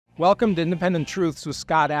Welcome to Independent Truths with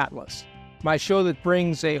Scott Atlas, my show that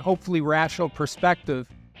brings a hopefully rational perspective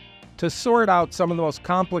to sort out some of the most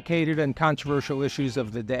complicated and controversial issues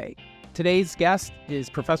of the day. Today's guest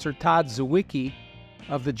is Professor Todd Zywicki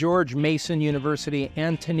of the George Mason University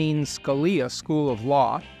Antonin Scalia School of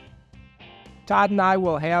Law. Todd and I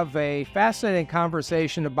will have a fascinating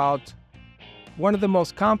conversation about one of the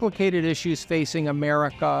most complicated issues facing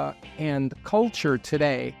America and culture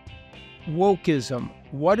today, Wokism.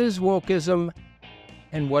 What is Wokism,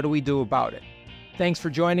 and what do we do about it? Thanks for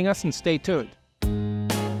joining us, and stay tuned.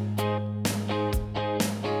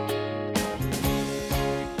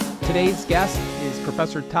 Today's guest is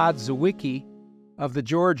Professor Todd Zywicki of the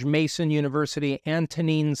George Mason University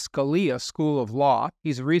Antonin Scalia School of Law.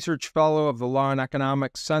 He's a research fellow of the Law and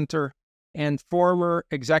Economics Center and former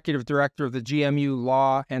executive director of the GMU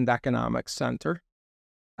Law and Economics Center.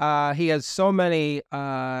 He has so many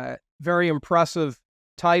very impressive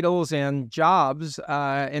titles and jobs.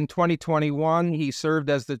 In 2021, he served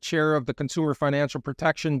as the chair of the Consumer Financial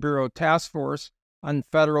Protection Bureau Task Force on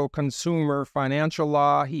Federal Consumer Financial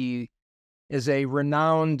Law. He is a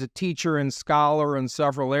renowned teacher and scholar in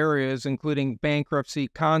several areas, including bankruptcy,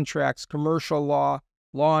 contracts, commercial law,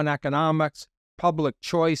 law and economics, public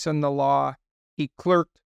choice in the law. He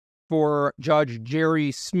clerked for Judge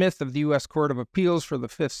Jerry Smith of the U.S. Court of Appeals for the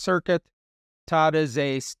Fifth Circuit. Todd is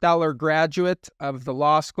a stellar graduate of the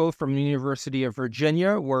law school from the University of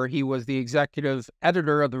Virginia, where he was the executive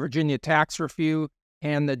editor of the Virginia Tax Review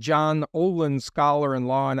and the John Olin Scholar in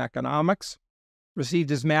Law and Economics.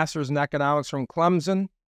 Received his master's in economics from Clemson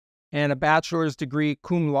and a bachelor's degree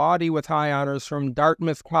cum laude with high honors from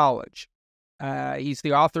Dartmouth College. He's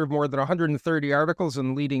the author of more than 130 articles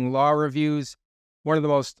in leading law reviews, one of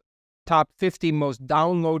the top 50 most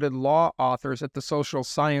downloaded law authors at the Social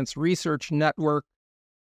Science Research Network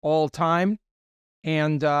all time,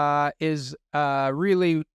 and is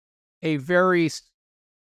really a very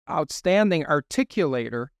outstanding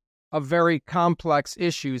articulator of very complex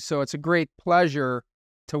issues. So it's a great pleasure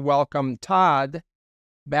to welcome Todd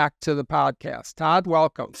back to the podcast. Todd,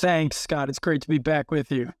 welcome. Thanks, Scott. It's great to be back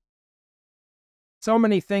with you. So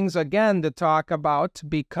many things, again, to talk about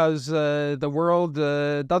because the world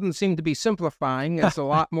doesn't seem to be simplifying. There's a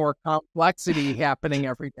lot more complexity happening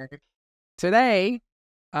every day. Today,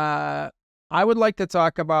 I would like to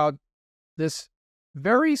talk about this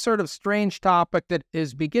very sort of strange topic that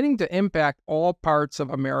is beginning to impact all parts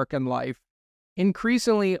of American life,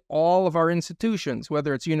 increasingly all of our institutions,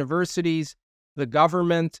 whether it's universities, the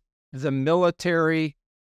government, the military,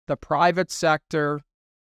 the private sector,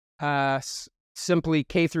 simply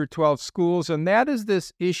K through 12 schools, and that is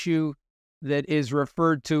this issue that is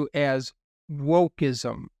referred to as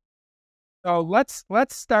Wokism. So let's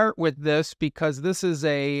start with this because this is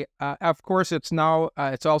of course,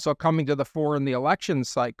 it's also coming to the fore in the election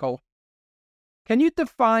cycle. Can you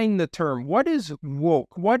define the term? What is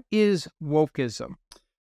woke? What is Wokism?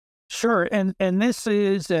 Sure, and this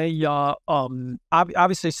is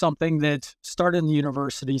obviously something that started in the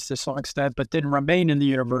universities to some extent, but didn't remain in the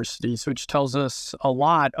universities, which tells us a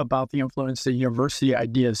lot about the influence that university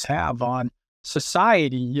ideas have on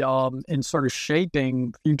society in sort of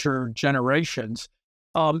shaping future generations.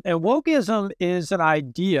 And wokeism is an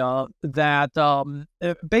idea that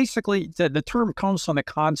basically the term comes from the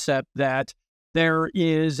concept that there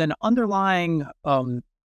is an underlying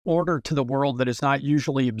order to the world that is not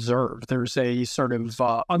usually observed. There's a sort of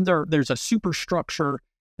there's a superstructure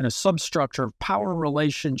and a substructure of power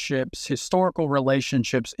relationships, historical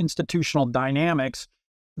relationships, institutional dynamics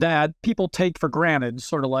that people take for granted,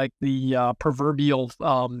 sort of like the proverbial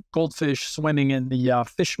goldfish swimming in the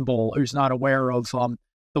fish bowl who's not aware of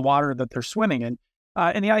the water that they're swimming in.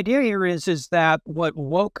 And the idea here is that what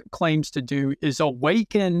woke claims to do is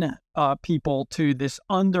awaken people to this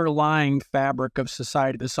underlying fabric of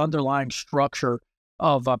society, this underlying structure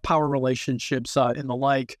of power relationships and the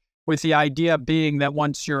like, with the idea being that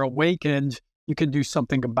once you're awakened, you can do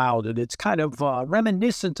something about it. It's kind of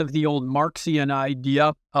reminiscent of the old Marxian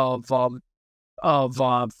idea of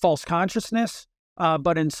false consciousness,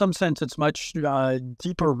 but in some sense, it's much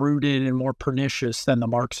deeper rooted and more pernicious than the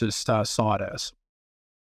Marxists saw it as.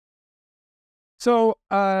 So,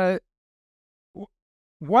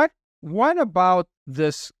 what about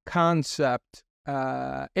this concept?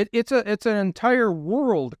 It's an entire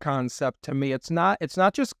world concept to me. It's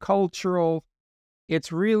not just cultural.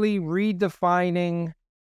 It's really redefining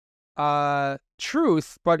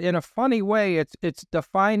truth, but in a funny way, it's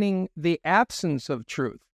defining the absence of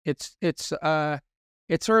truth. It's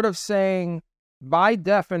sort of saying, by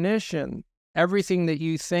definition, everything that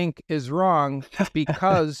you think is wrong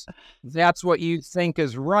because that's what you think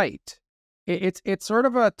is right. It's sort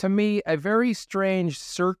of to me, a very strange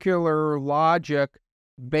circular logic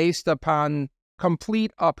based upon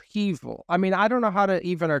complete upheaval. I mean, I don't know how to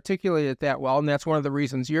even articulate it that well, and that's one of the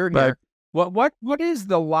reasons you're here. What is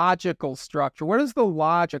the logical structure? What is the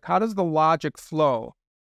logic? How does the logic flow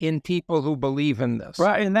in people who believe in this?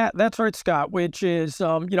 Right, and that's right, Scott, which is,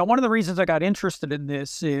 one of the reasons I got interested in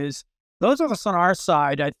this is those of us on our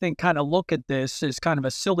side, I think, kind of look at this as kind of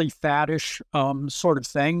a silly, faddish sort of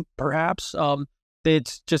thing, perhaps.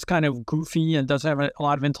 It's just kind of goofy and doesn't have a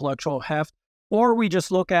lot of intellectual heft. Or we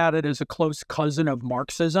just look at it as a close cousin of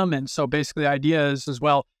Marxism. And so basically the idea is, as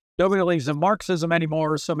well, nobody believes in Marxism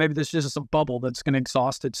anymore, so maybe this is just a bubble that's going to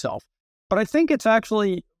exhaust itself. But I think it's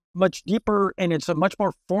actually much deeper, and it's a much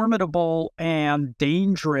more formidable and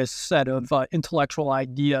dangerous set of intellectual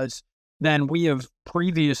ideas than we have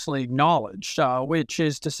previously acknowledged, which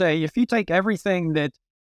is to say, if you take everything that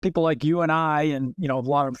people like you and I and, a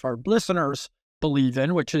lot of our listeners believe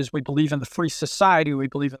in, which is we believe in the free society, we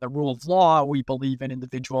believe in the rule of law, we believe in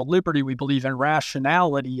individual liberty, we believe in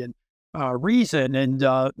rationality and reason and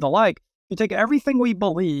the like. You take everything we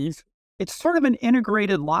believe, it's sort of an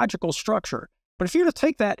integrated logical structure. But if you were to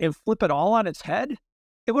take that and flip it all on its head,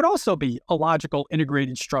 it would also be a logical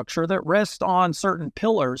integrated structure that rests on certain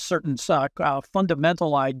pillars, certain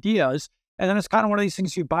fundamental ideas. And then it's kind of one of these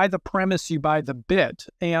things, you buy the premise, you buy the bit.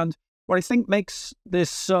 And what I think makes this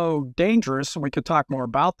so dangerous, and we could talk more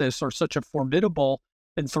about this, or such a formidable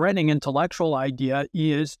and threatening intellectual idea,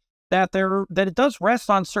 is that it does rest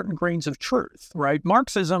on certain grains of truth, right?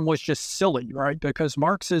 Marxism was just silly, right? Because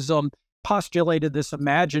Marxism postulated this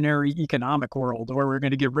imaginary economic world where we're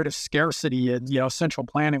going to get rid of scarcity and, central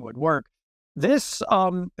planning would work. This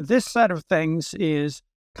set of things is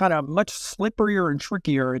kind of much slipperier and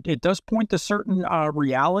trickier. It does point to certain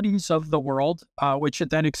realities of the world, which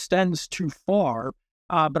it then extends too far.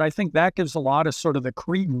 But I think that gives a lot of sort of the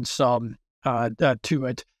credence to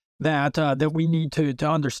it that we need to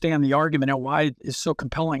understand the argument and why it is so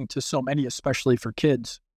compelling to so many, especially for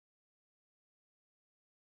kids.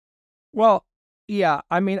 Well, yeah,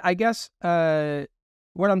 I mean, I guess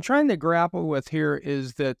what I'm trying to grapple with here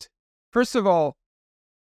is that, first of all,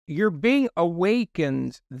 you're being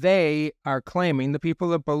awakened, they are claiming, the people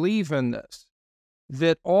that believe in this,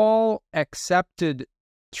 that all accepted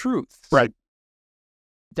truths, right,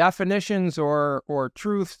 definitions or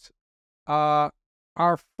truths are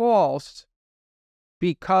false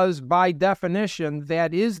because by definition,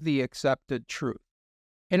 that is the accepted truth.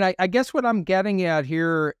 And I guess what I'm getting at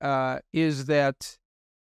here is that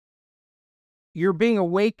you're being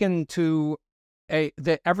awakened to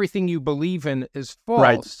that everything you believe in is false,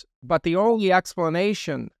 right, but the only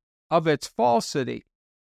explanation of its falsity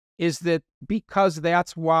is that because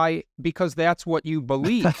that's what you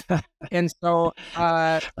believe. And so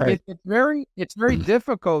right, it's very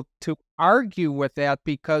difficult to argue with that,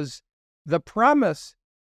 because the premise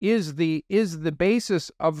is the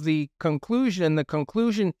basis of the conclusion. The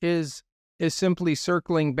conclusion is simply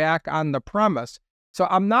circling back on the premise. So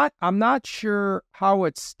I'm not sure how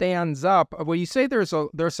it stands up. Well, you say there's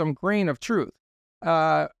some grain of truth.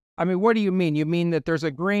 I mean, what do you mean? You mean that there's a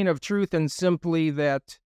grain of truth in simply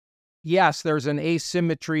that, yes, there's an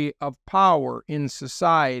asymmetry of power in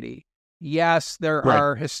society. Yes, there right,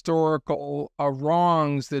 are historical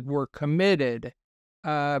wrongs that were committed.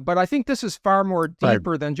 But I think this is far more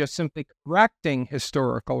deeper right, than just simply correcting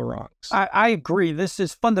historical wrongs. I agree. This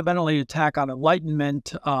is fundamentally an attack on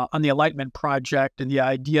Enlightenment, on the Enlightenment project and the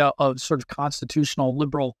idea of sort of constitutional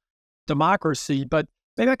liberal democracy. But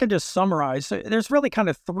maybe I can just summarize. There's really kind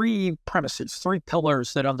of three premises, three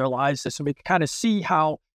pillars that underlies this. And we can kind of see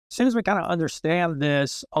how, as soon as we kind of understand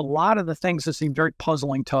this, a lot of the things that seem very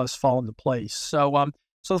puzzling to us fall into place. So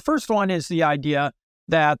the first one is the idea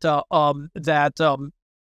that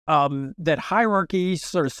hierarchies,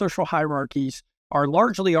 sort of social hierarchies, are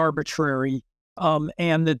largely arbitrary,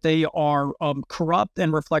 and that they are corrupt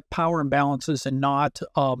and reflect power imbalances and not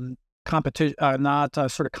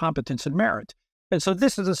sort of competence and merit. And so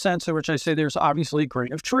this is a sense in which I say there's obviously a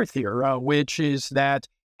grain of truth here, which is that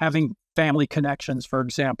having family connections, for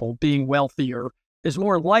example, being wealthier, is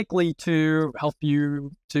more likely to help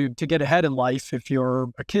you to get ahead in life if you're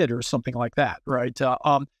a kid or something like that, right?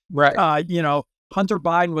 Right. Hunter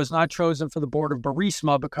Biden was not chosen for the board of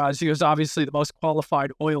Burisma because he was obviously the most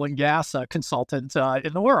qualified oil and gas consultant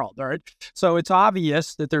in the world, right? So it's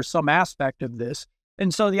obvious that there's some aspect of this.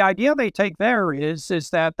 And so the idea they take there is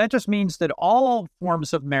that just means that all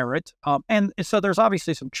forms of merit, and so there's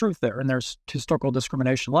obviously some truth there, and there's historical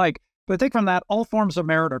discrimination but But think from that, all forms of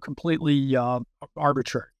merit are completely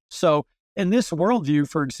arbitrary. So in this worldview,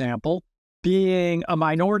 for example, being a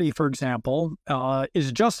minority, for example,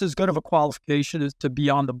 is just as good of a qualification as to be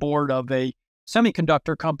on the board of a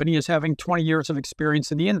semiconductor company as having 20 years of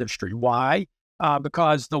experience in the industry. Why?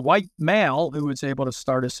 Because the white male who was able to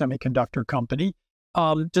start a semiconductor company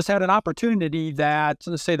just had an opportunity that,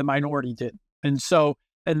 let's say, the minority did. And so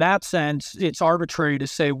in that sense, it's arbitrary to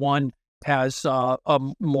say one has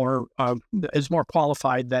is more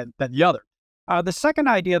qualified than the other. The second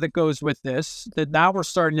idea that goes with this, that now we're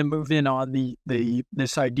starting to move in on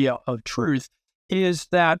this idea of truth, is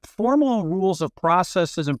that formal rules of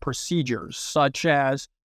processes and procedures, such as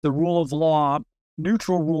the rule of law,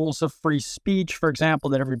 neutral rules of free speech, for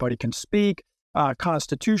example, that everybody can speak,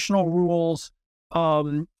 constitutional rules,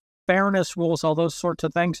 fairness rules, all those sorts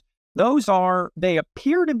of things, they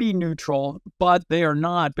appear to be neutral, but they are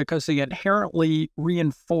not, because they inherently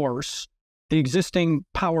reinforce the existing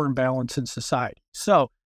power imbalance in society.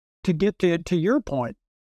 So to get to your point,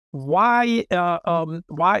 why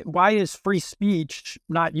is free speech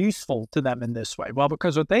not useful to them in this way? Well,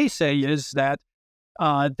 because what they say is that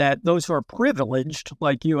those who are privileged,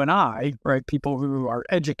 like you and I, right, people who are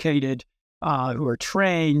educated, who are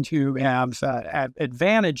trained, who have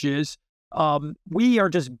advantages, we are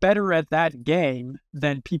just better at that game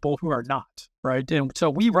than people who are not, right? And so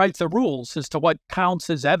we write the rules as to what counts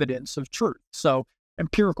as evidence of truth. So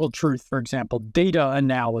empirical truth, for example, data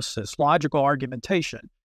analysis, logical argumentation.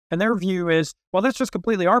 And their view is, well, that's just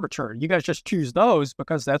completely arbitrary. You guys just choose those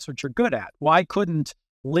because that's what you're good at. Why couldn't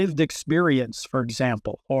lived experience, for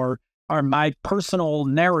example, or my personal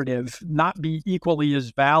narrative not be equally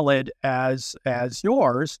as valid as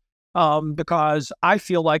yours? Because I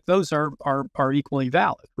feel like those are equally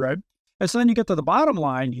valid, right? And so then you get to the bottom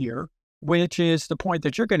line here, which is the point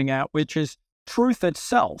that you're getting at, which is truth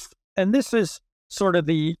itself. And this is sort of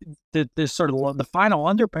the final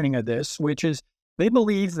underpinning of this, which is they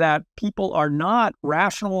believe that people are not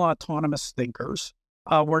rational, autonomous thinkers.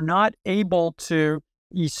 We're not able to,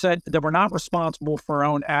 that we're not responsible for our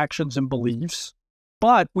own actions and beliefs,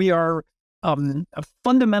 but we are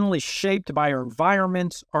fundamentally shaped by our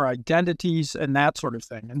environments, our identities, and that sort of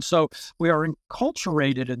thing. And so we are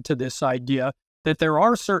enculturated into this idea that there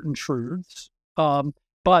are certain truths,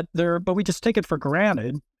 but we just take it for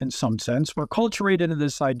granted in some sense. We're enculturated into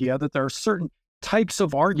this idea that there are certain types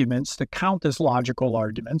of arguments that count as logical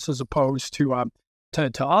arguments as opposed to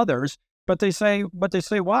others. But they say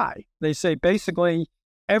why? They say basically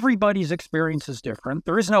everybody's experience is different.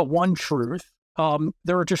 There is no one truth.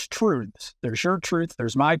 There are just truths. There's your truth.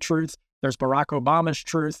 There's my truth. There's Barack Obama's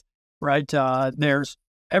truth, right? There's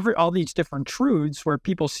all these different truths where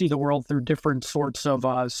people see the world through different sorts of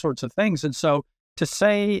things. And so to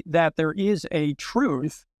say that there is a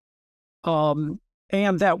truth, and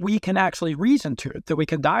that we can actually reason to it, that we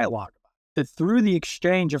can dialogue about it, that through the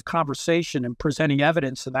exchange of conversation and presenting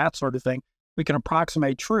evidence and that sort of thing, we can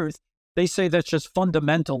approximate truth, they say that's just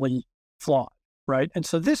fundamentally flawed. Right. And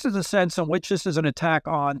so this is a sense in which this is an attack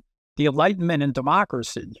on the Enlightenment and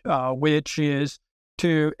democracy, which is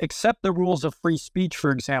to accept the rules of free speech,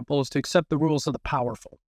 for example, is to accept the rules of the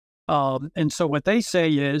powerful. And so what they say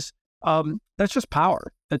is that's just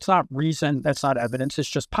power. That's not reason. That's not evidence. It's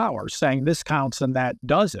just power saying this counts and that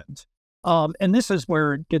doesn't. And this is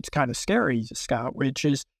where it gets kind of scary, Scott, which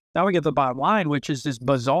is now we get the bottom line, which is this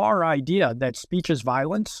bizarre idea that speech is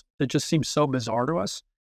violence that just seems so bizarre to us.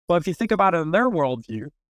 Well, if you think about it in their worldview,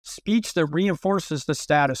 speech that reinforces the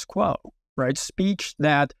status quo, right? Speech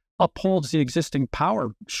that upholds the existing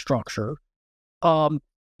power structure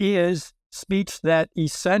is speech that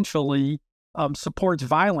essentially supports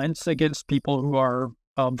violence against people who are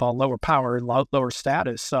of lower power and lower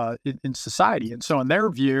status in society. And so in their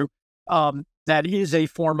view, that is a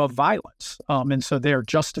form of violence. And so they're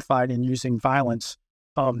justified in using violence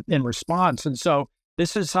in response. And so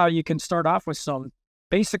this is how you can start off with some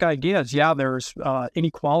basic ideas. Yeah, there's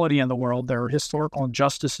inequality in the world. There are historical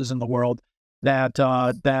injustices in the world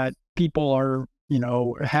that people are,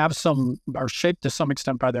 are shaped to some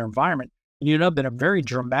extent by their environment. And you end up in a very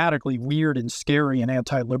dramatically weird and scary and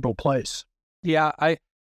anti-liberal place. Yeah,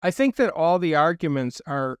 I think that all the arguments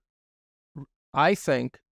are, I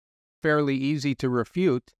think, fairly easy to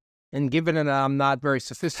refute. And given that I'm not very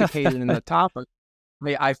sophisticated in the topic,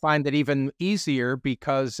 I find it even easier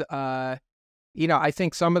because I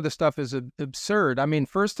think some of the stuff is absurd. I mean,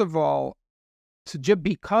 first of all,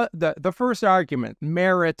 because the first argument,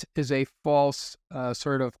 merit is a false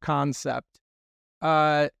sort of concept.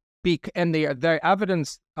 And the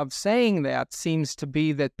evidence of saying that seems to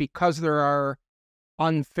be that because there are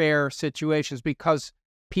unfair situations, because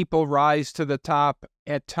people rise to the top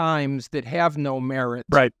at times that have no merit.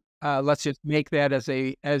 Right. Let's just make that as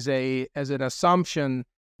an assumption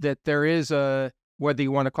that there is a, whether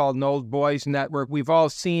you want to call it an old boys network. We've all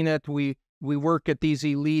seen it. We work at these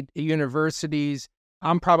elite universities.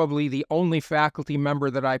 I'm probably the only faculty member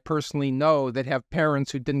that I personally know that have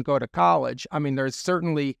parents who didn't go to college. I mean, there's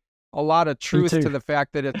certainly a lot of truth to the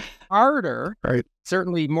fact that it's harder, right,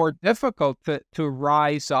 certainly more difficult to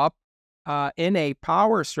rise up in a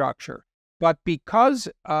power structure. But because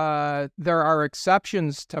there are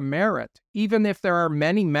exceptions to merit, even if there are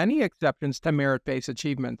many, many exceptions to merit-based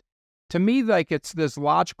achievement, to me, like, it's this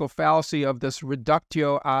logical fallacy of this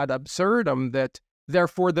reductio ad absurdum that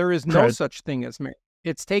therefore there is no such thing as merit.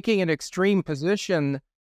 It's taking an extreme position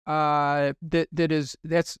that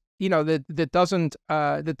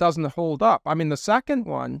doesn't hold up. I mean, the second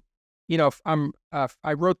one, if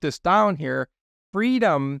I wrote this down here,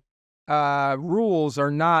 freedom rules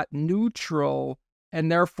are not neutral,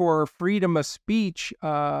 and therefore freedom of speech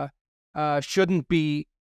shouldn't be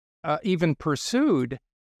even pursued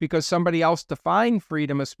because somebody else defined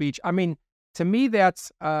freedom of speech. I mean, to me,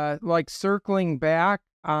 that's like circling back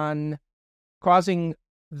on causing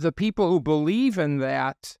the people who believe in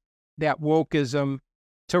that wokism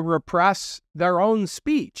to repress their own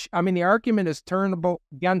speech. I mean, the argument is turnable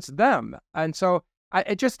against them. And so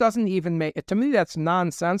it just doesn't even make it. To me, that's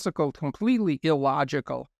nonsensical, completely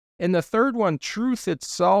illogical. And the third one, truth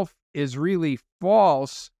itself is really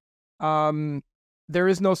false. There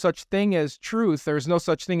is no such thing as truth. There's no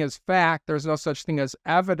such thing as fact. There's no such thing as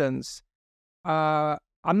evidence. I'm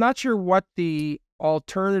not sure what the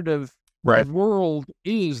alternative world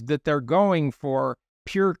is that they're going for.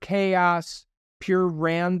 Pure chaos, pure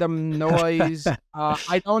random noise.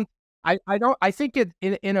 I think it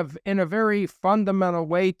in a very fundamental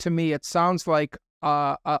way, to me, it sounds like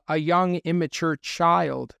a young, immature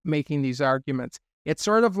child making these arguments. It's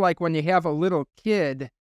sort of like when you have a little kid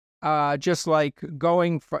just like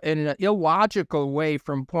going in an illogical way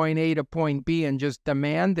from point A to point B and just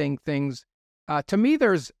demanding things. To me,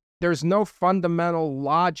 there's no fundamental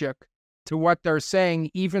logic to what they're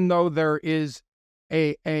saying, even though there is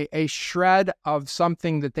a shred of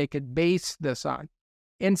something that they could base this on.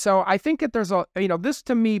 And so I think that there's this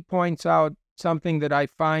to me points out something that I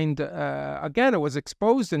find, again, it was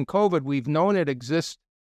exposed in COVID. We've known it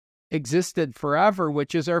existed forever,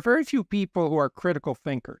 which is there are very few people who are critical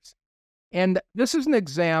thinkers. And this is an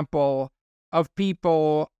example of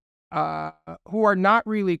people who are not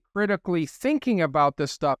really critically thinking about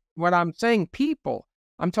this stuff. When I'm saying people,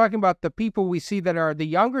 I'm talking about the people we see that are the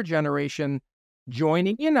younger generation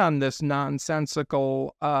joining in on this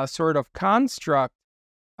nonsensical sort of construct.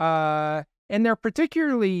 And they're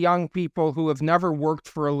particularly young people who have never worked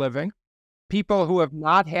for a living, people who have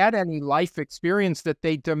not had any life experience that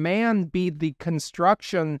they demand be the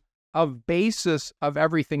construction of basis of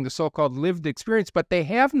everything, the so-called lived experience, but they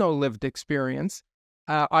have no lived experience,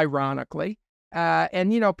 ironically.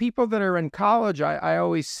 And, people that are in college, I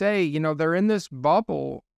always say, they're in this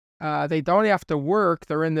bubble. They don't have to work.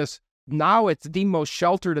 They're in this, now it's the most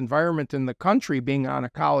sheltered environment in the country, being on a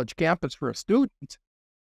college campus for a student.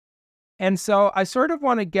 And so I sort of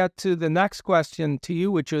want to get to the next question to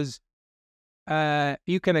you, which is,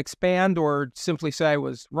 you can expand or simply say I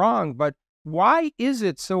was wrong, but why is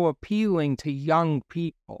it so appealing to young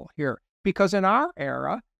people here? Because in our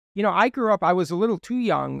era, I grew up, I was a little too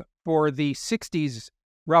young for the 60s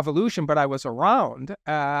revolution, but I was around.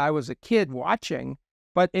 I was a kid watching.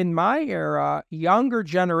 But in my era, younger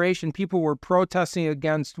generation, people were protesting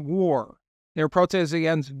against war. They were protesting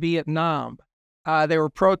against Vietnam. They were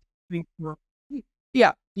protesting.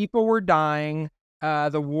 Yeah, people were dying.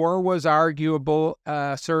 The war was arguable,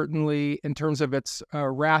 certainly in terms of its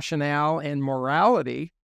rationale and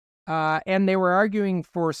morality. And they were arguing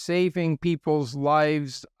for saving people's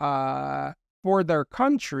lives for their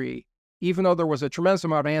country, even though there was a tremendous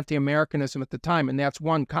amount of anti-Americanism at the time. And that's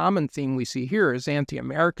one common theme we see here is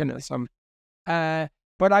anti-Americanism. But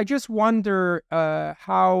I just wonder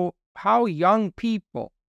how young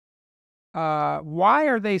people, why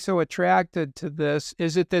are they so attracted to this?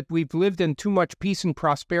 Is it that we've lived in too much peace and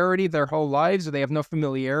prosperity their whole lives? They have no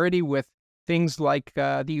familiarity with things like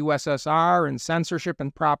the USSR and censorship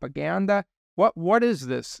and propaganda? What is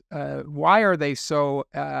this? Why are they so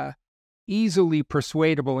easily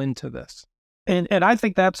persuadable into this? And I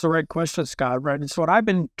think that's the right question, Scott, right? And so what I've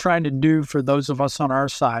been trying to do for those of us on our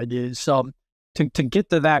side is to get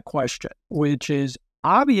to that question, which is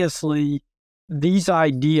obviously these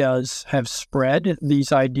ideas have spread.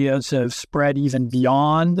 These ideas have spread even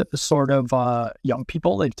beyond sort of young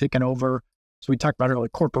people. They've taken over So we talked about earlier,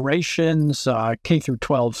 corporations, K through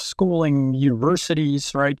 12 schooling,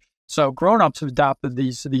 universities, right? So grown-ups have adopted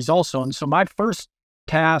these also. And so my first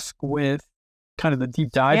task with kind of the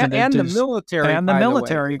deep dive and the military, and the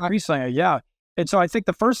military, increasingly, yeah. And so I think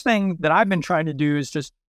the first thing that I've been trying to do is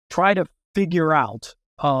just try to figure out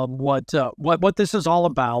what this is all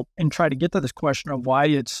about, and try to get to this question of why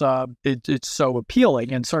it's so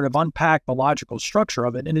appealing, and sort of unpack the logical structure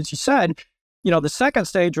of it. And as you said, the second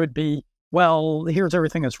stage would be, well, here's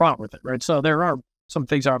everything that's wrong with it, right? So there are some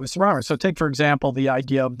things obviously wrong with it. So take, for example, the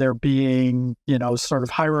idea of there being, sort of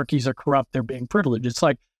hierarchies are corrupt, there being privilege. It's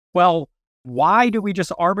like, well, why do we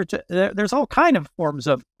just arbitrate? There's all kind of forms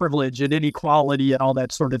of privilege and inequality and all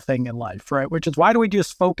that sort of thing in life, right? Which is, why do we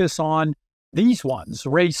just focus on these ones,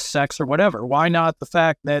 race, sex, or whatever? Why not the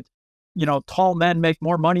fact that, tall men make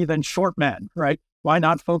more money than short men, right? Why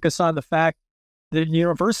not focus on the fact that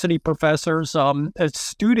university professors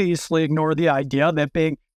studiously ignore the idea that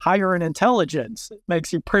being higher in intelligence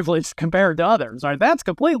makes you privileged compared to others, right? That's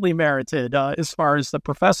completely merited as far as the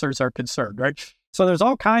professors are concerned, right? So there's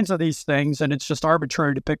all kinds of these things, and it's just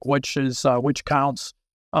arbitrary to pick which counts,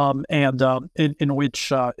 and in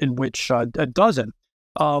which it doesn't.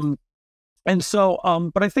 And so,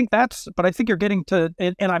 but I think you're getting to,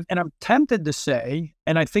 and I'm tempted to say,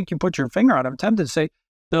 and I think you put your finger on it, I'm tempted to say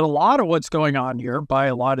that a lot of what's going on here by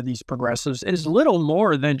a lot of these progressives is little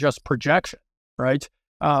more than just projection, right?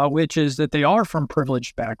 Which is that they are from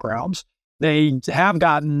privileged backgrounds. They have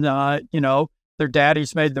gotten, their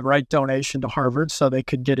daddies made the right donation to Harvard so they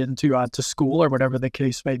could get into to school or whatever the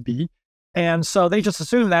case may be. And so they just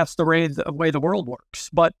assume that's the way the world works.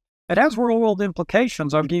 But it has real world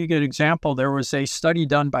implications. I'll give you a good example. There was a study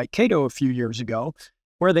done by Cato a few years ago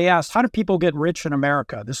where they asked, how do people get rich in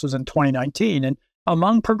America? This was in 2019. And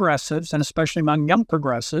among progressives, and especially among young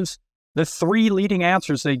progressives, the three leading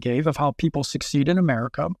answers they gave of how people succeed in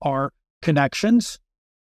America are connections,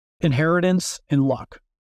 inheritance, and luck.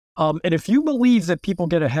 And if you believe that people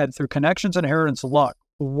get ahead through connections, inheritance, luck,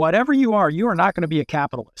 whatever you are not going to be a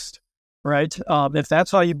capitalist, right? If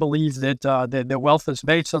that's how you believe that wealth is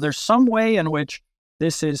made. So there's some way in which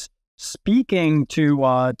this is speaking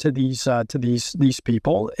to these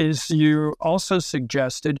people. Is you also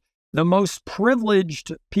suggested the most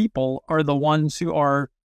privileged people are the ones who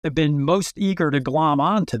have been most eager to glom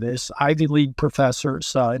onto this, Ivy League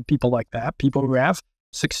professors and people like that, people who have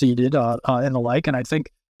succeeded and the like. And I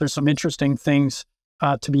think there's some interesting things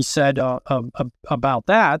to be said about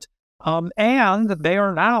that. And they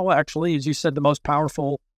are now actually, as you said, the most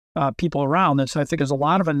powerful people around. And so I think there's a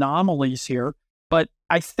lot of anomalies here. But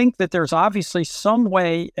I think that there's obviously some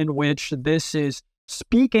way in which this is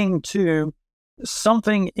speaking to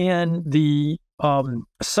something in the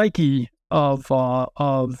psyche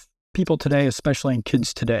of people today, especially in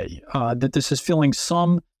kids today, that this is filling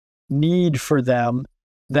some need for them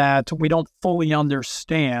that we don't fully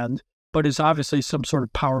understand, but is obviously some sort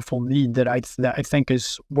of powerful need that I think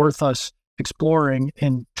is worth us exploring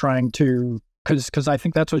and trying to, because I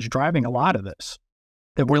think that's what's driving a lot of this,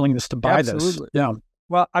 the willingness to buy this. Yeah.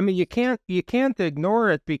 Well, I mean, you can't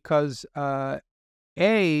ignore it because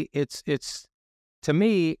it's to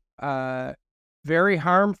me very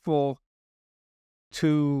harmful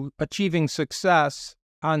to achieving success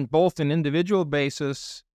on both an individual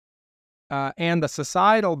basis and a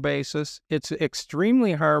societal basis. It's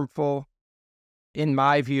extremely harmful, in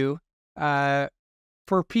my view,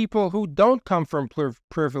 for people who don't come from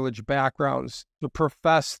privileged backgrounds to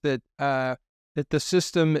profess that the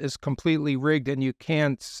system is completely rigged and you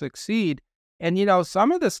can't succeed. And,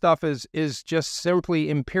 some of this stuff is just simply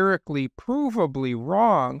empirically provably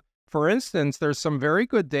wrong. For instance, there's some very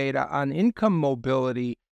good data on income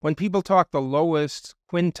mobility. When people talk the lowest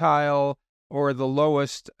quintile or the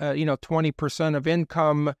lowest, 20% of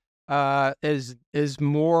income is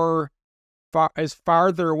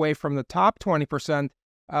farther away from the top 20%,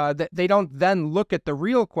 that they don't then look at the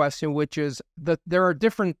real question, which is that there are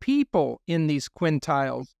different people in these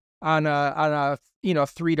quintiles on a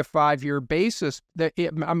 3 to 5 year basis.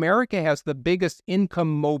 America has the biggest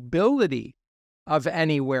income mobility of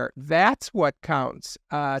anywhere. That's what counts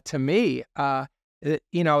to me.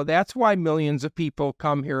 That's why millions of people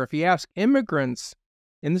come here. If you ask immigrants,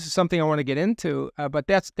 and this is something I want to get into, but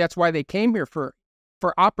that's why they came here, for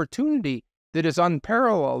opportunity that is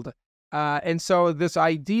unparalleled. And so this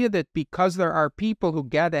idea that because there are people who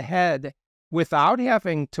get ahead without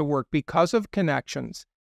having to work because of connections,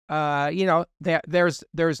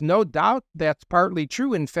 there's no doubt that's partly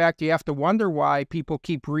true. In fact, you have to wonder why people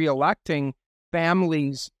keep reelecting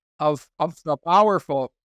families of the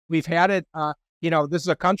powerful. We've had it this is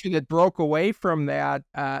a country that broke away from that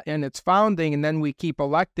in its founding, and then we keep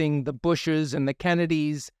electing the Bushes and the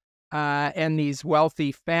Kennedys and these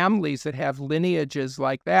wealthy families that have lineages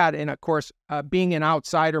like that. And of course, being an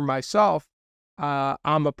outsider myself,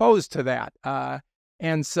 I'm opposed to that.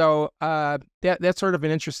 And so that's sort of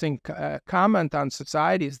an interesting comment on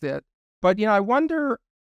societies that. But I wonder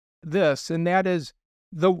this, and that is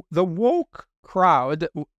the woke crowd.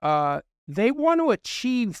 They want to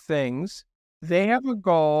achieve things. They have a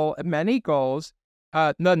goal, many goals.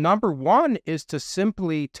 The number one is to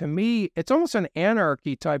me, it's almost an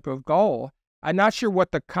anarchy type of goal. I'm not sure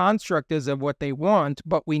what the construct is of what they want,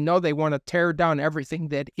 but we know they want to tear down everything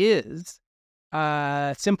that is,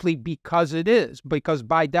 simply because it is. Because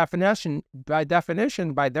by their definition,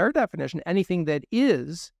 anything that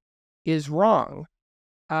is wrong.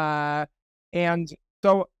 And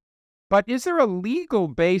so, but is there a legal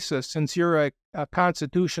basis, since you're a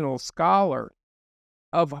constitutional scholar,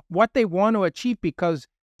 of what they want to achieve? Because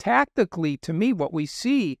tactically, to me, what we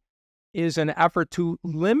see is an effort to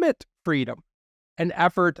limit freedom, an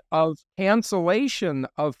effort of cancellation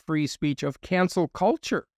of free speech, of cancel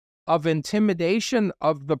culture, of intimidation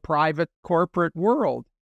of the private corporate world,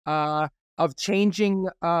 of changing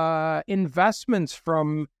investments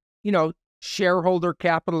from, shareholder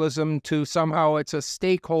capitalism to somehow it's a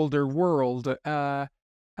stakeholder world.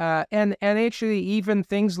 And actually even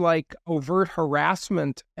things like overt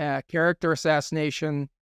harassment, character assassination,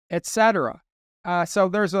 etc. So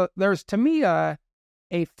there's to me a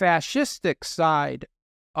fascistic side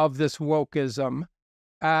of this wokeism,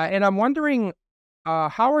 and I'm wondering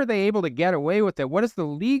how are they able to get away with it? What is the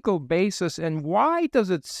legal basis, and why does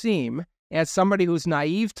it seem, as somebody who's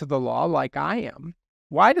naive to the law like I am,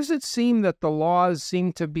 why does it seem that the laws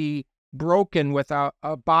seem to be broken without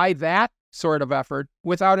by that sort of effort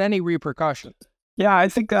without any repercussions? Yeah, I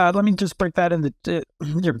think let me just break that into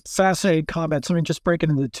your fascinating comments. Let me just break it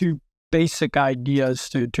into two basic ideas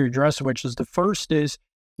to address, which is the first is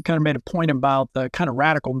you kind of made a point about the kind of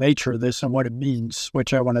radical nature of this and what it means,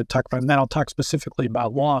 which I want to talk about, and then I'll talk specifically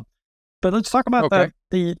about law. But let's talk about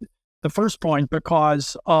the first point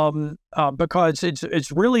because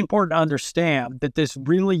it's really important to understand that this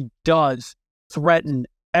really does threaten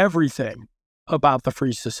everything about the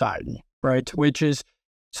free society, right? Which is,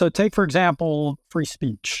 so take, for example, free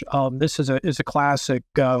speech. This is a classic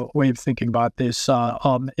way of thinking about this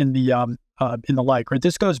in the like, right?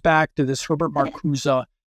 This goes back to this Herbert Marcuse,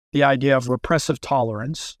 the idea of repressive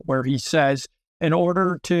tolerance, where he says, in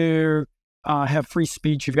order to have free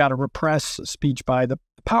speech, you've got to repress speech by the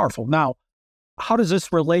powerful. Now, how does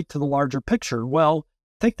this relate to the larger picture? Well,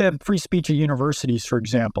 take the free speech of universities, for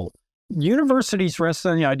example. Universities rest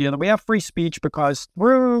on the idea that we have free speech because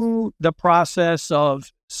through the process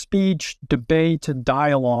of speech, debate, and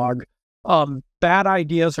dialogue, bad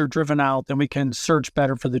ideas are driven out, and we can search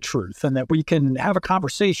better for the truth, and that we can have a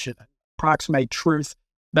conversation, approximate truth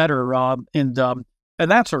better, and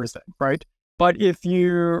that sort of thing, right? But if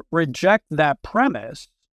you reject that premise,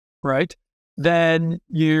 right, then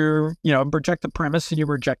you reject the premise and you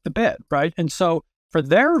reject the bid, right? And so for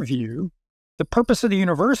their view, the purpose of the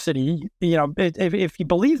university, if you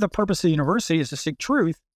believe the purpose of the university is to seek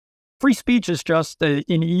truth, free speech is just an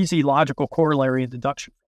easy logical corollary and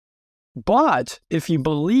deduction. But if you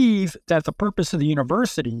believe that the purpose of the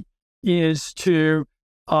university is to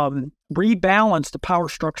rebalance the power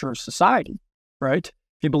structure of society, right?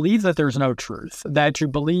 If you believe that there's no truth, that you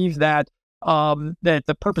believe that that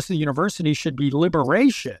the purpose of the university should be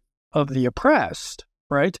liberation of the oppressed,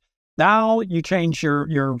 right? Now you change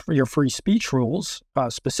your free speech rules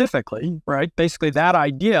specifically, right? Basically, that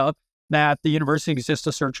idea that the university exists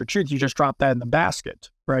to search for truth, you just drop that in the basket,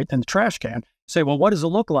 right, in the trash can. Say, well, what does it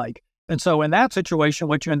look like? And so in that situation,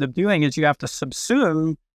 what you end up doing is you have to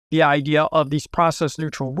subsume the idea of these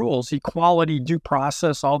process-neutral rules, equality, due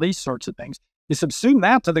process, all these sorts of things. You subsume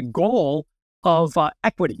that to the goal of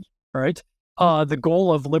equity, right? The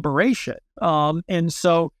goal of liberation. And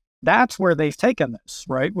so that's where they've taken this,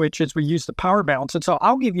 right? Which is we use the power balance. And so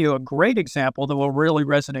I'll give you a great example that will really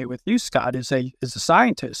resonate with you, Scott, as a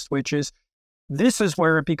scientist, which is this is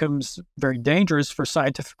where it becomes very dangerous for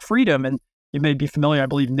scientific freedom. And you may be familiar, I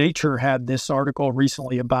believe Nature had this article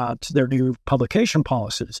recently about their new publication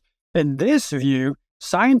policies. In this view,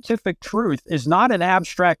 scientific truth is not an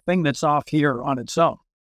abstract thing that's off here on its own.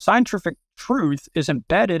 Scientific truth is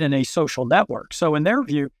embedded in a social network. So in their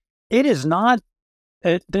view, it is not,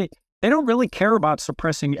 they don't really care about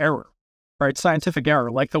suppressing error, right? Scientific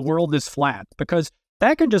error, like the world is flat, because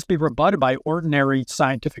that can just be rebutted by ordinary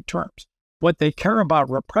scientific terms. What they care about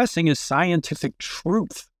repressing is scientific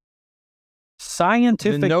truth.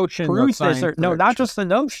 scientific notion of truth is scientific no, not just the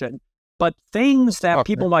notion, but things that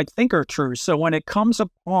people might think are true. So when it comes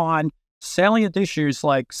upon salient issues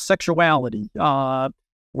like sexuality,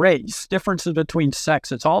 race, differences between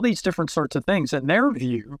sexes, all these different sorts of things, in their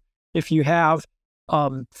view, if you have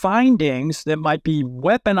findings that might be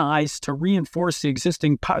weaponized to reinforce the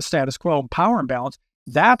existing status quo and power imbalance,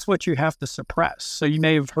 that's what you have to suppress. So you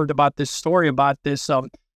may have heard about this story about this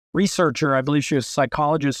researcher, I believe she was a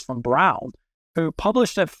psychologist from Brown, who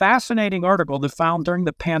published a fascinating article that found during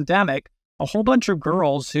the pandemic a whole bunch of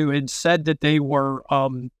girls who had said that they were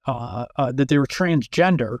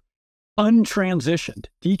transgender, untransitioned,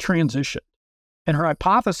 detransitioned. And her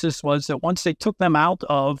hypothesis was that once they took them out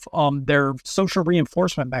of their social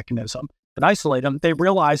reinforcement mechanism and isolate them, they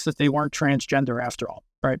realized that they weren't transgender after all,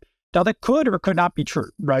 right? Now, that could or could not be true,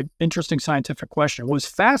 right? Interesting scientific question. What was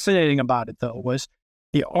fascinating about it, though, was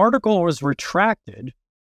the article was retracted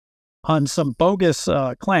on some bogus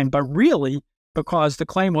claim, but really because the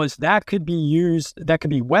claim was that could be used, that could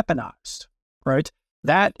be weaponized, right?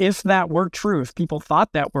 That if that were true, if people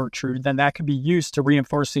thought that were true, then that could be used to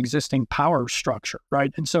reinforce the existing power structure,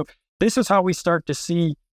 right? And so this is how we start to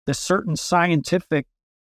see the certain scientific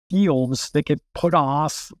fields that get put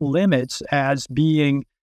off limits as being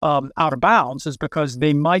out of bounds, is because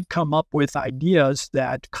they might come up with ideas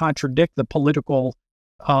that contradict the political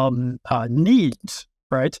needs,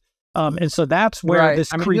 right? And so that's where this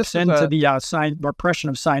creeps into the repression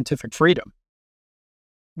of scientific freedom.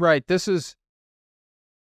 Right. This is,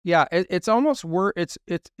 yeah, it's almost worse.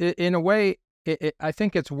 It's in a way, I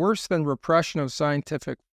think it's worse than repression of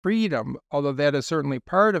scientific freedom, although that is certainly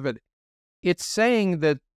part of it. It's saying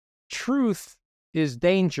that truth is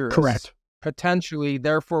dangerous. Correct. Potentially,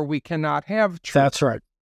 therefore we cannot have truth. That's right.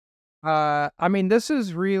 I mean, this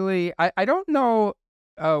is really, I don't know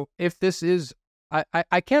if this is,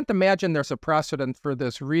 I can't imagine there's a precedent for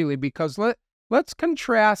this really, because let's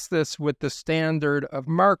contrast this with the standard of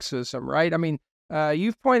Marxism, right? I mean,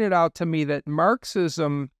 you've pointed out to me that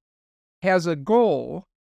Marxism has a goal,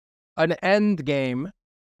 an end game,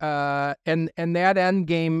 and that end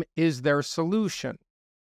game is their solution.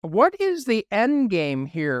 What is the end game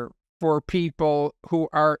here for people who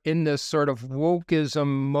are in this sort of wokism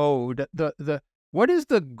mode? What is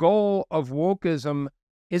the goal of wokism?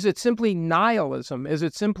 Is it simply nihilism? Is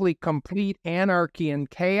it simply complete anarchy and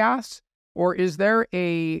chaos? Or is there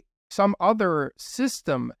some other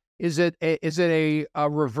system? Is it a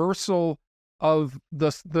reversal of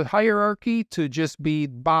the hierarchy to just be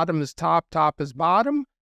bottom is top, top is bottom?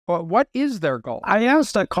 Or what is their goal? I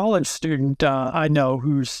asked a college student I know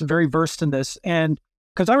who's very versed in this, and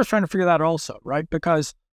because I was trying to figure that also, right?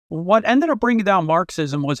 Because what ended up bringing down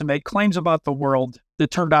Marxism was it made claims about the world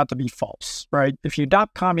that turned out to be false, right? If you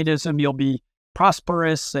adopt communism, you'll be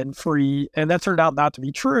prosperous and free, and that turned out not to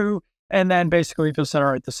be true. And then basically people said,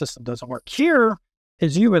 all right, the system doesn't work. Here,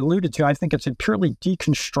 as you alluded to, I think it's a purely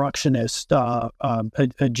deconstructionist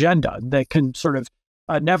agenda that can sort of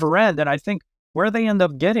never end. And I think where they end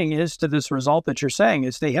up getting is to this result that you're saying,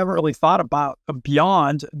 is they haven't really thought about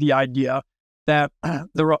beyond the idea that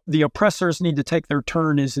the oppressors need to take their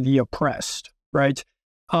turn as the oppressed, right?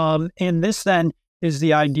 And this then is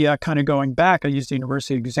the idea, kind of going back, I used the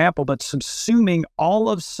university example, but subsuming all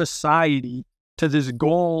of society to this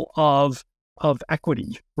goal of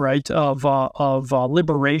equity, right? Of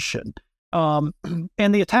liberation. And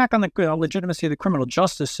the attack on the legitimacy of the criminal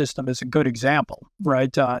justice system is a good example,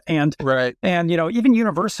 right? And you know, even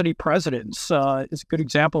university presidents is a good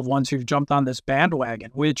example of ones who've jumped on this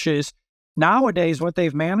bandwagon, which is nowadays what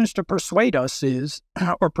they've managed to persuade us is,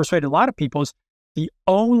 or persuade a lot of people, is the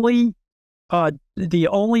only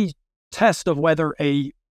test of whether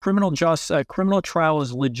a criminal trial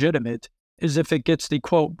is legitimate is if it gets the,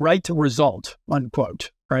 quote, right result,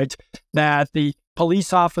 unquote, right? That the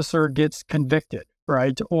police officer gets convicted,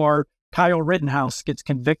 right? Or Kyle Rittenhouse gets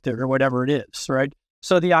convicted, or whatever it is, right?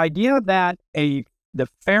 So the idea that the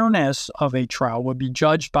fairness of a trial would be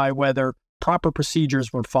judged by whether proper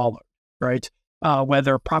procedures were followed, right?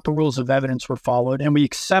 Whether proper rules of evidence were followed, and we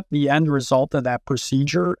accept the end result of that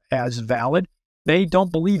procedure as valid, they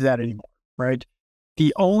don't believe that anymore, right?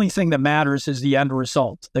 The only thing that matters is the end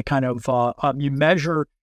result. The kind of, you measure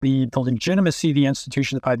the legitimacy of the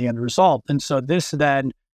institution by the end result. And so this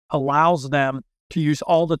then allows them to use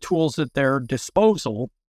all the tools at their disposal,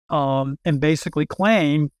 and basically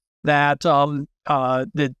claim that,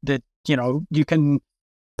 that you know, you can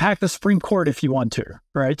pack the Supreme Court if you want to,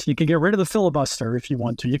 right? You can get rid of the filibuster if you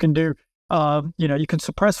want to. You can do, you know, you can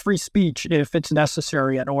suppress free speech if it's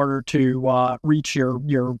necessary in order to reach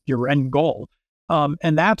your end goal.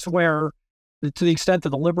 And that's where to the extent that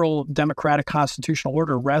the liberal democratic constitutional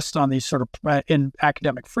order rests on these sort of, in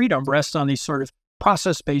academic freedom, rests on these sort of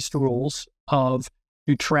process-based rules of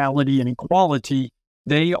neutrality and equality,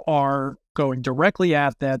 they are going directly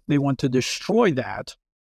at that. They want to destroy that.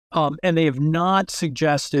 And they have not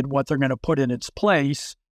suggested what they're going to put in its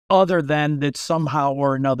place, other than that somehow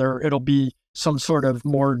or another it'll be some sort of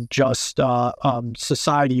more just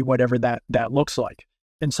society, whatever that looks like.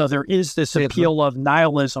 And so there is this appeal of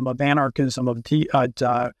nihilism, of anarchism, of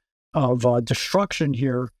destruction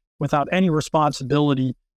here, without any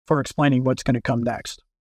responsibility for explaining what's going to come next.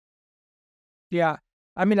 Yeah.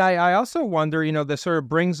 I mean, I also wonder, this sort of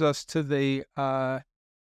brings us to the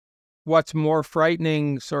what's more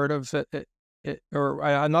frightening sort of, or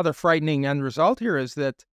another frightening end result here is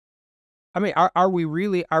that, I mean, are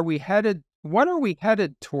we headed, what are we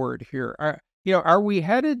headed toward here? Are we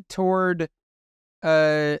headed toward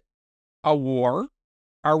a war?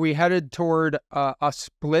 Are we headed toward a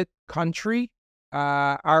split country?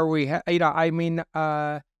 Are we,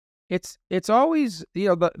 it's always,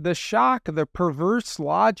 the shock, the perverse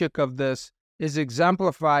logic of this is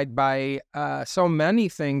exemplified by so many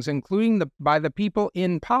things, including by the people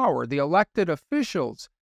in power, the elected officials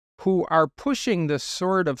who are pushing this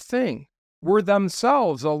sort of thing, were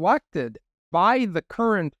themselves elected by the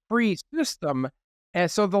current free system.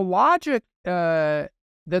 And so the logic that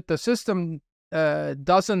the system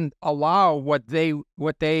doesn't allow what they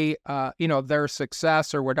their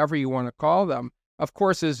success or whatever you want to call them, of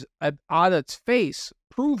course, is on its face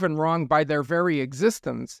proven wrong by their very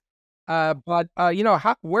existence. But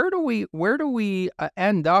where do we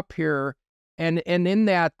end up here? And in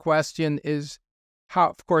that question is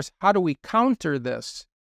how do we counter this?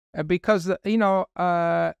 Because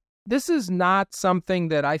this is not something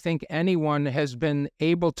that I think anyone has been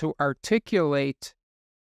able to articulate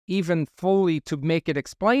even fully to make it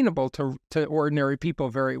explainable to ordinary people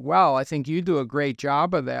very well. I think you do a great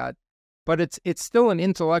job of that, but it's still an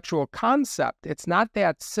intellectual concept. It's not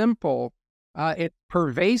that simple. It's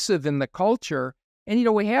pervasive in the culture. And,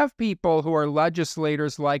 we have people who are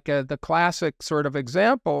legislators, like the classic sort of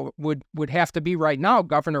example would have to be right now,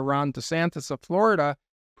 Governor Ron DeSantis of Florida,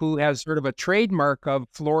 who has sort of a trademark of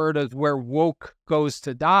Florida's where woke goes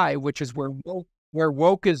to die, which is where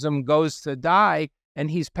wokism goes to die. And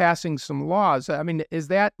he's passing some laws. I mean,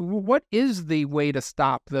 what is the way to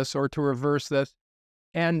stop this or to reverse this?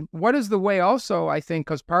 And what is the way also, I think,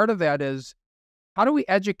 because part of that is, how do we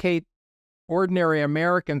educate ordinary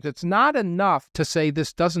Americans? It's not enough to say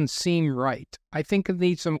this doesn't seem right. I think it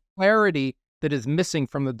needs some clarity that is missing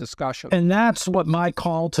from the discussion. And that's what my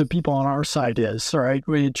call to people on our side is, right?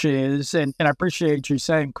 Which is, and I appreciate you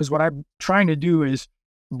saying, because what I'm trying to do is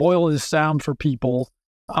boil this down for people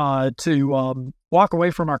to walk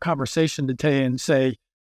away from our conversation today and say,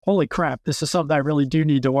 holy crap, this is something I really do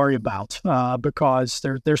need to worry about, because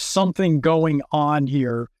there's something going on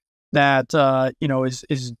here that,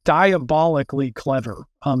 is diabolically clever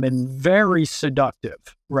and very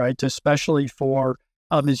seductive, right? Especially for,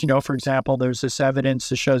 as you know, for example, there's this evidence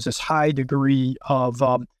that shows this high degree of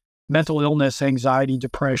mental illness, anxiety,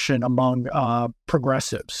 depression among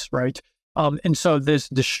progressives, right? And so this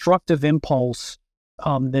destructive impulse,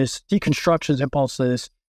 this deconstruction impulse, this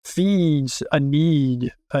feeds a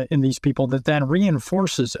need in these people that then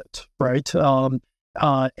reinforces it, right? And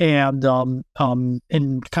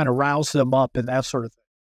kind of rouse them up and that sort of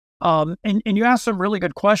thing. And you asked some really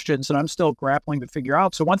good questions that I'm still grappling to figure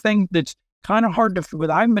out. So one thing that's kind of hard to,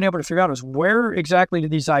 I haven't been able to figure out is where exactly do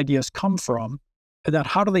these ideas come from, and then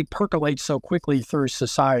how do they percolate so quickly through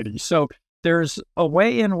society? So there's a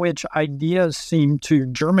way in which ideas seem to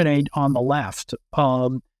germinate on the left.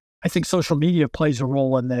 I think social media plays a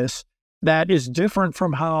role in this that is different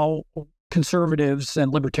from how conservatives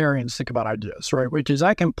and libertarians think about ideas, right? Which is,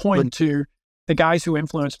 I can point to the guys who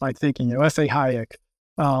influenced my thinking, F.A. Hayek,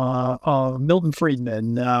 Milton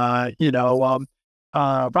Friedman, Robert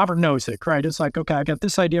Nozick, right? It's like, okay, I got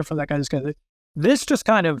this idea from that guy. This just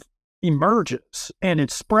kind of emerges and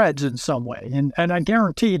it spreads in some way. And I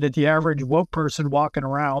guarantee that the average woke person walking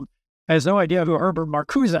around has no idea who Herbert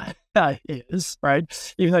Marcuse is,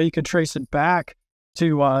 right? Even though you could trace it back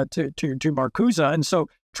to Marcuse. And so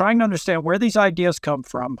trying to understand where these ideas come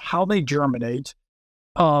from, how they germinate,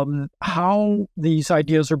 how these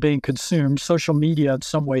ideas are being consumed. Social media in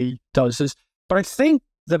some way does this. But I think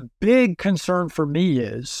the big concern for me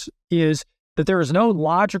is that there is no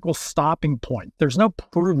logical stopping point. There's no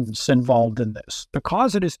prudence involved in this.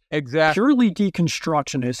 Because it is purely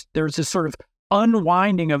deconstructionist, there's this sort of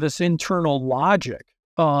unwinding of this internal logic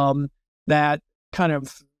that kind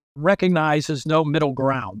of recognizes no middle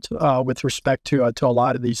ground with respect to a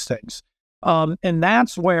lot of these things. And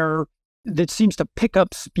that's where it seems to pick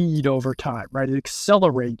up speed over time, right? It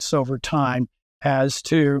accelerates over time as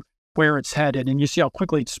to where it's headed. And you see how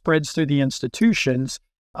quickly it spreads through the institutions.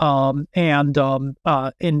 And the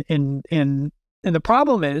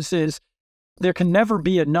problem is there can never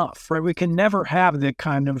be enough, right? We can never have the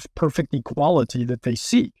kind of perfect equality that they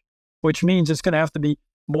seek, which means it's going to have to be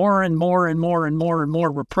more and more and more and more and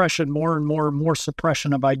more repression, more and more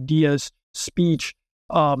suppression of ideas, speech,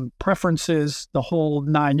 preferences, the whole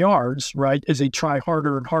 9 yards, right? As they try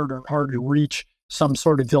harder and harder and harder to reach some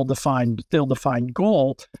sort of ill-defined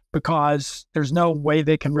goal, because there's no way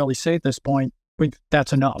they can really say at this point,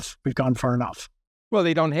 that's enough. We've gone far enough. Well,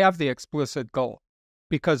 they don't have the explicit goal,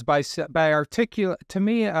 because by articulate, to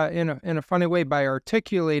me, in a funny way, by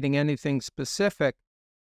articulating anything specific,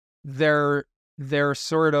 they're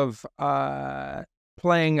sort of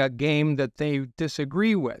playing a game that they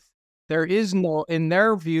disagree with. There is no, in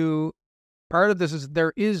their view, part of this is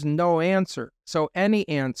there is no answer. So any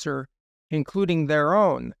answer, including their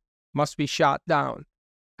own, must be shot down.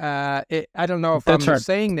 I don't know if I'm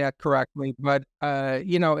saying that correctly, but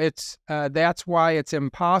it's that's why it's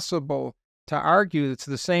impossible to argue. It's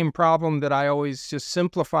the same problem that I always just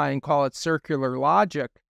simplify and call it circular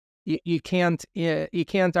logic. You can't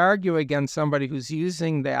argue against somebody who's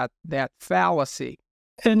using that fallacy.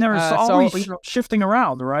 And there's always shifting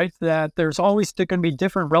around, right? That there's always going to be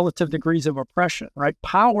different relative degrees of oppression, right?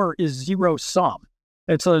 Power is zero sum.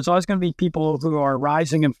 And so there's always going to be people who are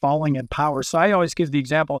rising and falling in power. So I always give the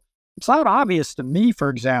example. It's not obvious to me, for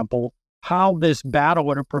example, how this battle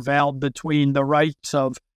would have prevailed between the rights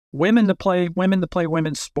of women to play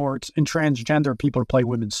women's sports and transgender people to play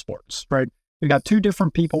women's sports, right? We got two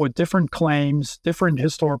different people with different claims, different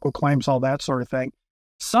historical claims, all that sort of thing.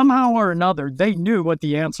 Somehow or another, they knew what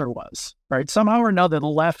the answer was, right? Somehow or another, the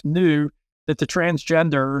left knew that the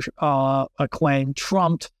transgender claim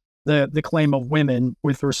trumped the claim of women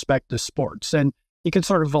with respect to sports. And you can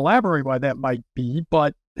sort of elaborate why that might be,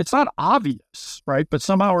 but it's not obvious, right? But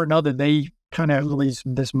somehow or another, they kind of have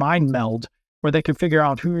this mind meld where they can figure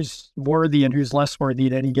out who's worthy and who's less worthy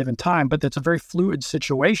at any given time. But it's a very fluid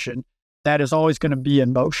situation that is always going to be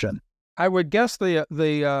in motion. I would guess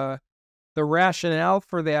the rationale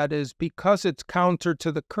for that is because it's counter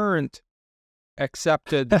to the current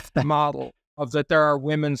accepted model of that there are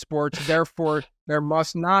women's sports, therefore there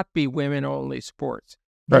must not be women-only sports.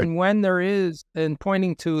 Right. And when there is, and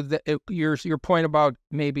pointing to your point about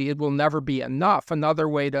maybe it will never be enough, another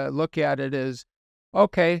way to look at it is,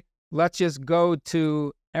 okay, let's just go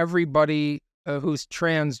to everybody who's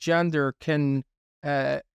transgender can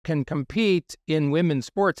compete in women's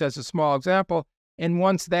sports as a small example. And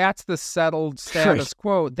once that's the settled status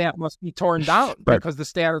quo, that must be torn down because the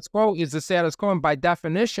status quo is the status quo. And by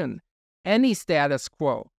definition, any status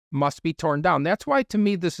quo must be torn down. That's why, to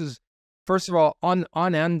me, this is, first of all,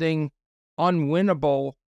 unending,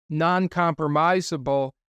 unwinnable,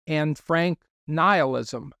 non-compromisable, and frank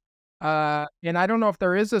nihilism. And I don't know if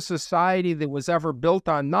there is a society that was ever built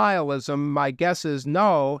on nihilism. My guess is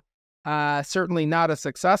no. Certainly not a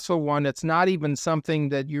successful one. It's not even something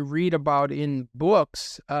that you read about in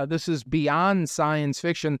books. This is beyond science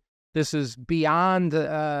fiction. This is beyond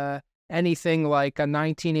anything like a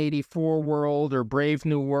 1984 world or Brave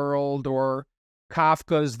New World or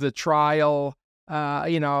Kafka's The Trial.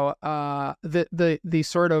 The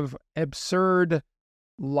sort of absurd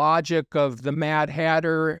logic of the Mad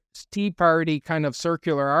Hatter Tea Party kind of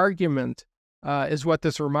circular argument is what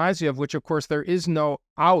this reminds me of, which, of course, there is no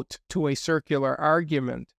out to a circular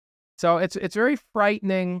argument. So it's very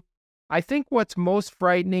frightening. I think what's most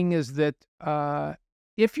frightening is that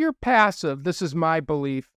if you're passive, this is my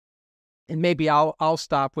belief, and maybe I'll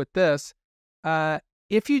stop with this.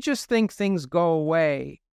 If you just think things go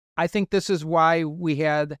away, I think this is why we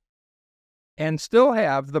had and still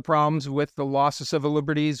have the problems with the loss of civil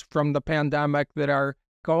liberties from the pandemic that are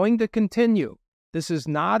going to continue. This is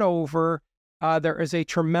not over. There is a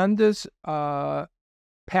tremendous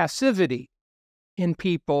passivity in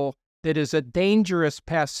people that is a dangerous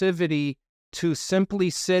passivity to simply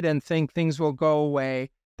sit and think things will go away.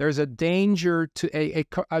 There's a danger to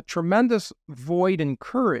a tremendous void in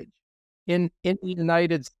courage in the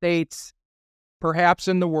United States, perhaps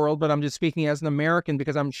in the world, but I'm just speaking as an American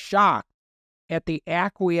because I'm shocked at the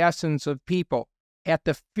acquiescence of people, at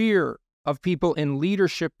the fear of people in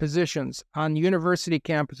leadership positions on university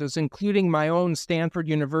campuses, including my own Stanford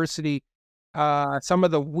University, some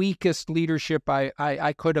of the weakest leadership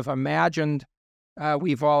I could have imagined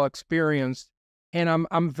we've all experienced. And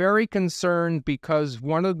I'm very concerned because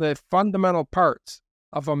one of the fundamental parts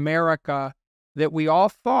of America that we all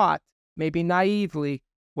thought, maybe naively,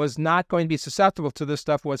 was not going to be susceptible to this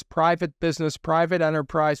stuff was private business, private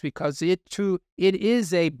enterprise, because it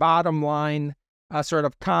is a bottom line sort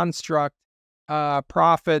of construct,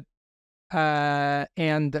 profit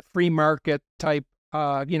and free market type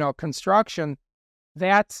construction.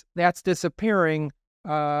 That's disappearing.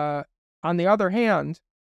 On the other hand,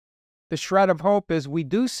 the shred of hope is we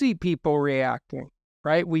do see people reacting,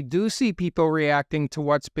 right? We do see people reacting to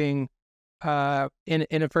what's being in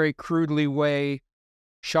a very crudely way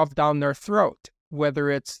shoved down their throat, whether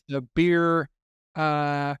it's the beer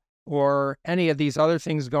or any of these other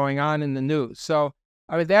things going on in the news. So,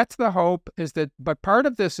 I mean, that's the hope, is that, but part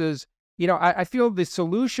of this is, I feel the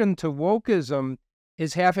solution to wokeism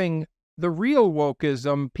is having the real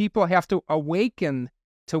wokeism. People have to awaken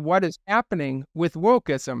to what is happening with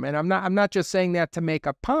wokism. And I'm not just saying that to make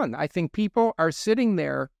a pun. I think people are sitting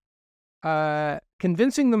there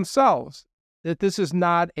convincing themselves that this is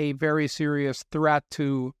not a very serious threat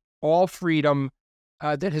to all freedom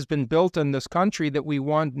that has been built in this country that we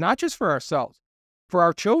want, not just for ourselves, for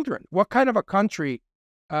our children. What kind of a country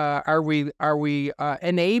are we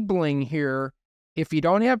enabling here if you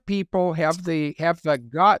don't have people have the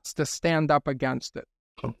guts to stand up against it?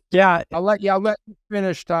 Yeah, I'll let you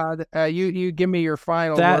finish, Todd. You give me your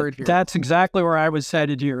final word here. That's exactly where I was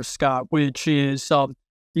headed here, Scott, which is,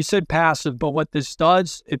 you said passive, but what this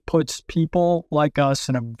does, it puts people like us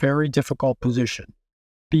in a very difficult position,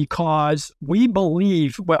 because we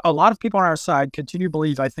believe, well, a lot of people on our side continue to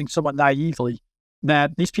believe, I think somewhat naively,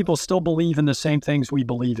 that these people still believe in the same things we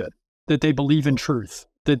believe in, that they believe in truth,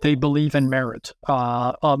 that they believe in merit,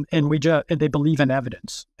 and they believe in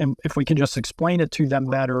evidence. And if we can just explain it to them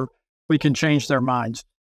better, we can change their minds.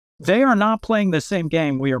 They are not playing the same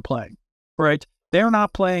game we are playing, right? They're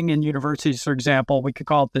not playing in universities, for example. We could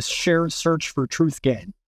call it this shared search for truth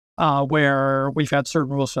game, where we've had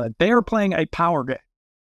certain rules for that. They are playing a power game,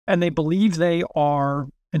 and they believe they are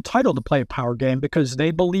entitled to play a power game because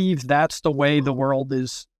they believe that's the way the world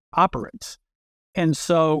operates. And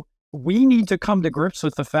so we need to come to grips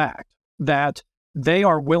with the fact that they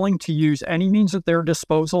are willing to use any means at their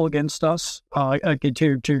disposal against us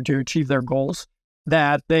to achieve their goals,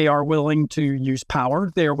 that they are willing to use power.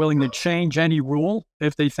 They are willing to change any rule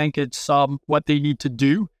if they think it's what they need to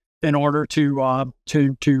do in order to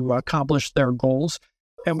accomplish their goals.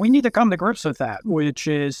 And we need to come to grips with that, which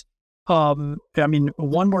is, one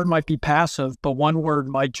word might be passive, but one word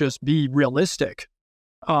might just be realistic,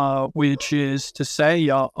 which is to say,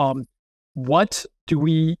 what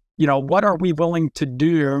are we willing to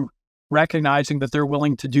do, recognizing that they're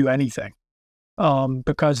willing to do anything?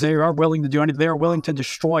 Because they are willing to do anything. They are willing to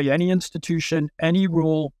destroy any institution, any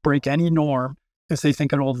rule, break any norm if they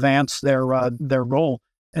think it'll advance their goal.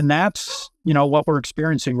 And that's, what we're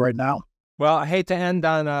experiencing right now. Well, I hate to end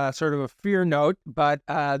on a sort of a fear note, but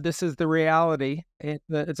this is the reality.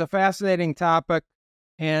 It's a fascinating topic,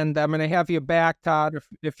 and I'm going to have you back, Todd,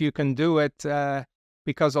 if you can do it,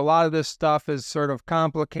 because a lot of this stuff is sort of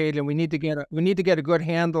complicated, and we need to get a good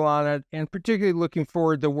handle on it, and particularly looking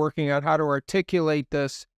forward to working out how to articulate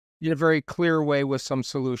this in a very clear way with some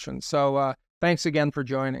solutions. So thanks again for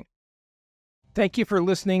joining. Thank you for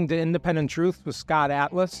listening to Independent Truth with Scott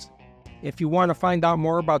Atlas. If you want to find out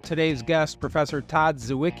more about today's guest, Professor Todd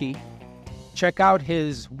Zywicki, check out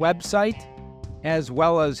his website as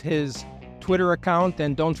well as his Twitter account,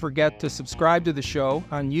 and don't forget to subscribe to the show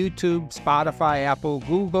on YouTube, Spotify, Apple,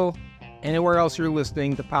 Google, anywhere else you're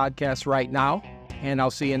listening to podcasts right now, and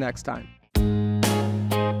I'll see you next time.